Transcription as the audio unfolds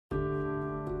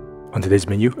On today's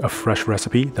menu, a fresh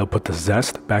recipe that'll put the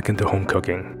zest back into home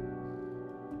cooking.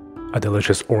 A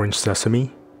delicious orange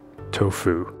sesame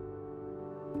tofu.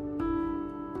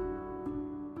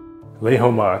 Lei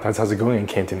hou ma, that's how's it going in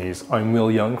Cantonese. I'm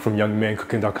Yeung from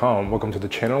YoungManCooking.com. Welcome to the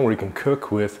channel where you can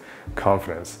cook with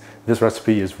confidence. This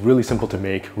recipe is really simple to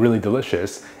make, really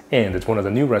delicious, and it's one of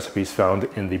the new recipes found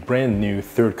in the brand new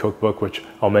third cookbook, which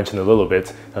I'll mention a little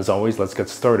bit. As always, let's get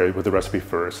started with the recipe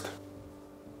first.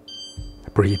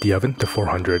 Preheat the oven to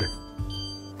 400.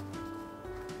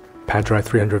 Pat dry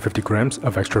 350 grams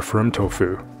of extra firm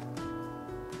tofu.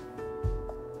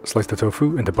 Slice the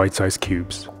tofu into bite-sized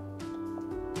cubes.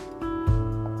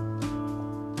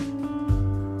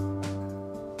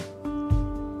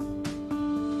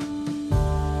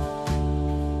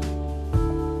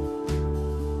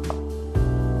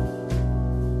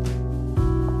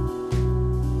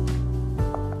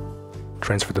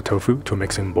 Transfer the tofu to a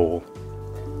mixing bowl.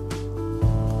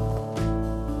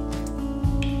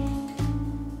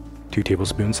 Two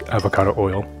tablespoons avocado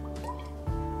oil.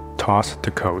 Toss to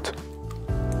coat.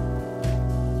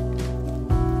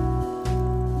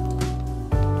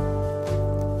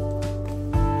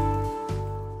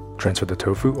 Transfer the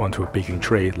tofu onto a baking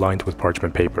tray lined with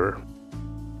parchment paper.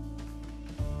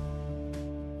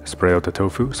 Spread out the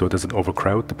tofu so it doesn't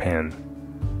overcrowd the pan.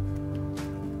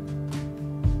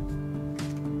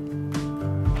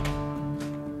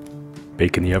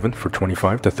 Bake in the oven for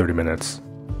 25 to 30 minutes.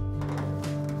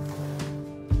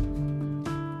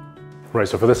 Right,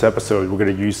 so for this episode, we're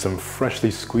going to use some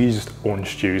freshly squeezed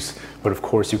orange juice, but of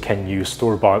course you can use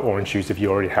store-bought orange juice if you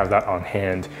already have that on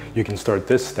hand. You can start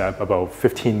this step about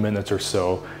 15 minutes or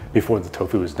so before the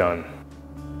tofu is done.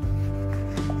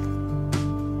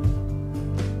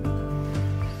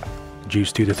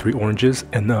 Juice 2 to 3 oranges,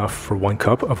 enough for 1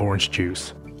 cup of orange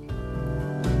juice.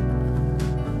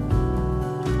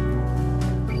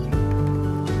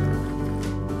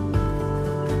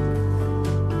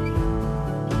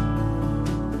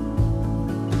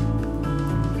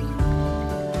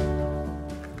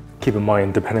 Keep in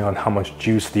mind, depending on how much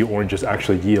juice the oranges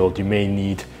actually yield, you may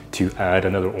need to add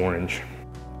another orange.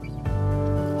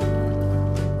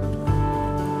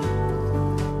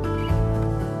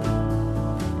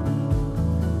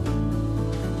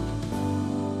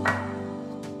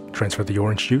 Transfer the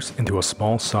orange juice into a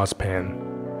small saucepan.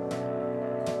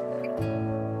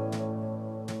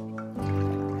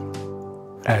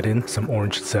 Add in some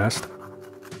orange zest.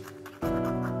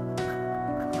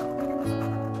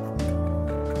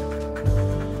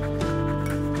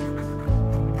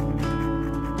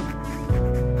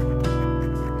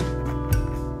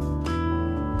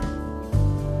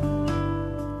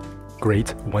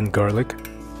 Grate 1 garlic.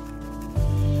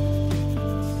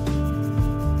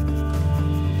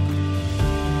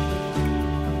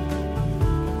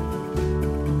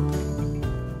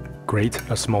 Grate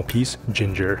a small piece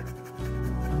ginger.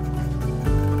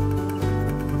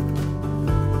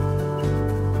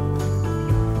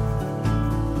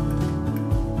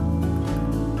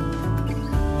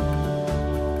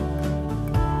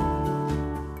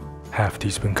 Half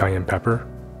teaspoon cayenne pepper.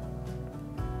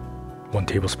 1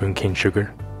 tablespoon cane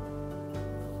sugar,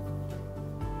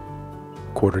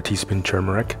 1/4 teaspoon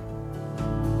turmeric,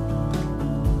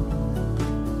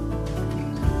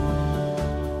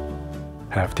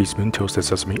 half teaspoon toasted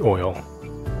sesame oil,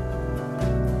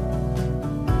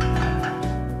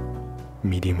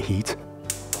 medium heat,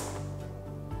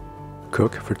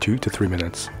 cook for 2 to 3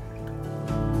 minutes.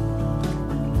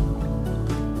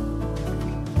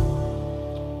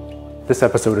 This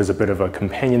episode is a bit of a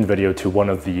companion video to one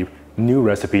of the new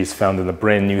recipes found in the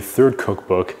brand new third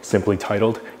cookbook, simply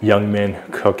titled Young Man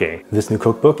Cooking. This new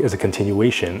cookbook is a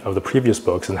continuation of the previous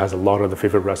books and has a lot of the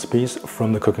favorite recipes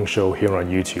from the cooking show here on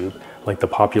YouTube, like the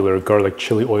popular garlic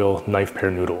chili oil knife pear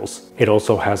noodles. It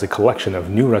also has a collection of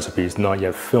new recipes not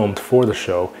yet filmed for the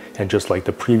show, and just like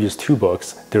the previous 2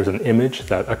 books, there's an image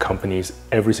that accompanies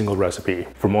every single recipe.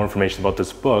 For more information about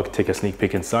this book, take a sneak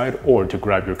peek inside, or to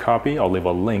grab your copy, I'll leave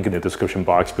a link in the description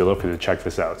box below for you to check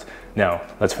this out. Now,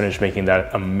 let's finish making that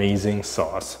amazing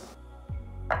sauce.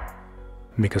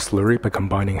 Make a slurry by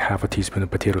combining half a teaspoon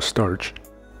of potato starch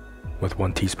with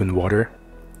 1 teaspoon water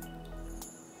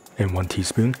and 1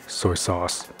 teaspoon soy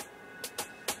sauce.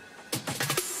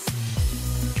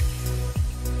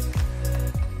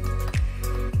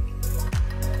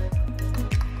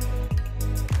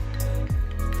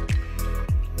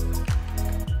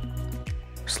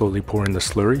 Slowly pour in the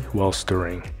slurry while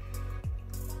stirring.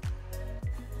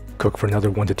 Cook for another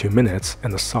 1 to 2 minutes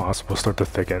and the sauce will start to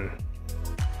thicken.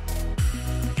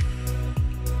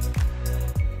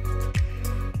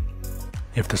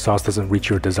 If the sauce doesn't reach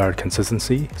your desired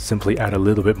consistency, simply add a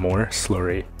little bit more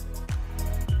slurry.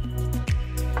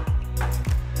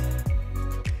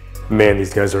 Man,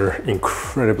 these guys are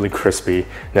incredibly crispy.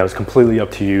 Now it's completely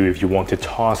up to you if you want to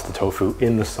toss the tofu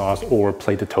in the sauce or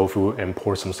plate the tofu and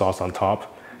pour some sauce on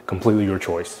top. Completely your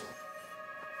choice.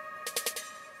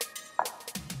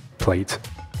 Plate.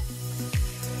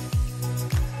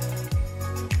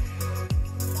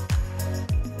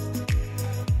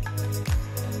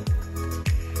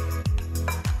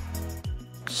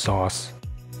 Sauce.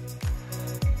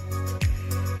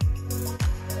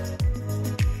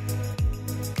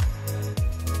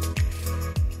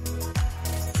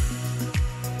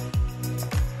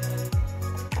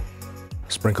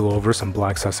 Sprinkle over some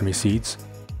black sesame seeds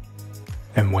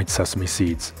and white sesame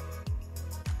seeds.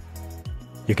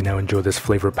 You can now enjoy this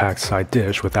flavor-packed side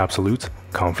dish with absolute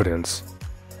confidence.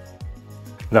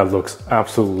 That looks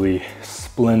absolutely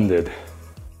splendid.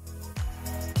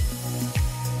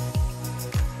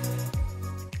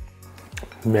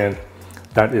 Man,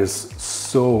 that is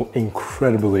so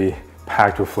incredibly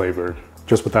packed with flavor.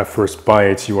 Just with that first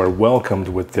bite, you are welcomed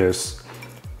with this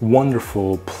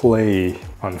wonderful play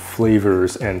on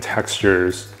flavors and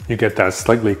textures. You get that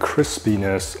slightly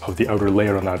crispiness of the outer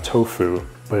layer on that tofu,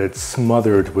 but it's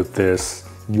smothered with this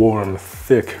warm,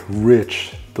 thick,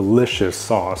 rich, delicious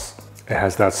sauce. It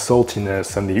has that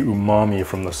saltiness and the umami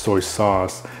from the soy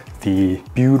sauce, the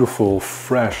beautiful,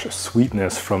 fresh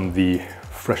sweetness from the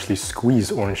freshly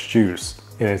squeezed orange juice,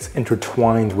 and it's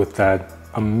intertwined with that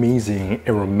amazing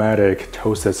aromatic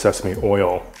toasted sesame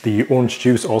oil. The orange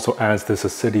juice also adds this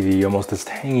acidity, almost this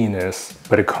tanginess,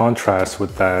 but it contrasts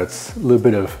with that little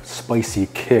bit of spicy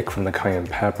kick from the cayenne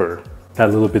pepper.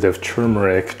 That little bit of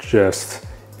turmeric just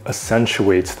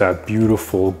accentuates that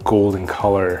beautiful golden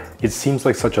color. It seems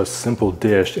like such a simple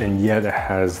dish, and yet it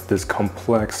has this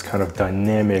complex kind of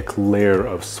dynamic layer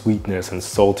of sweetness and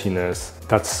saltiness.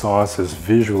 That sauce is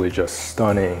visually just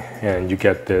stunning, and you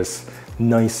get this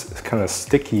nice kind of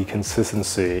sticky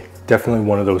consistency. Definitely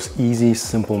one of those easy,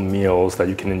 simple meals that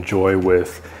you can enjoy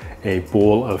with a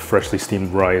bowl of freshly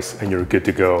steamed rice and you're good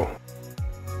to go.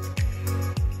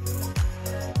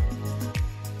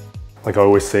 Like I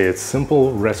always say, it's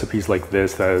simple recipes like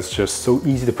this that is just so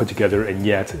easy to put together and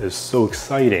yet is so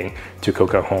exciting to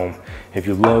cook at home. If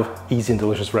you love easy and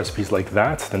delicious recipes like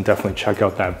that, then definitely check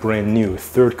out that brand new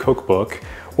third cookbook,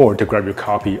 or to grab your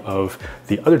copy of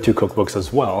the other two cookbooks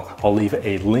as well. I'll leave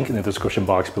a link in the description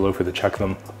box below for you to check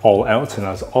them all out. And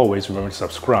as always, remember to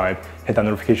subscribe, hit that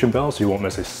notification bell so you won't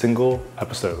miss a single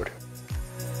episode.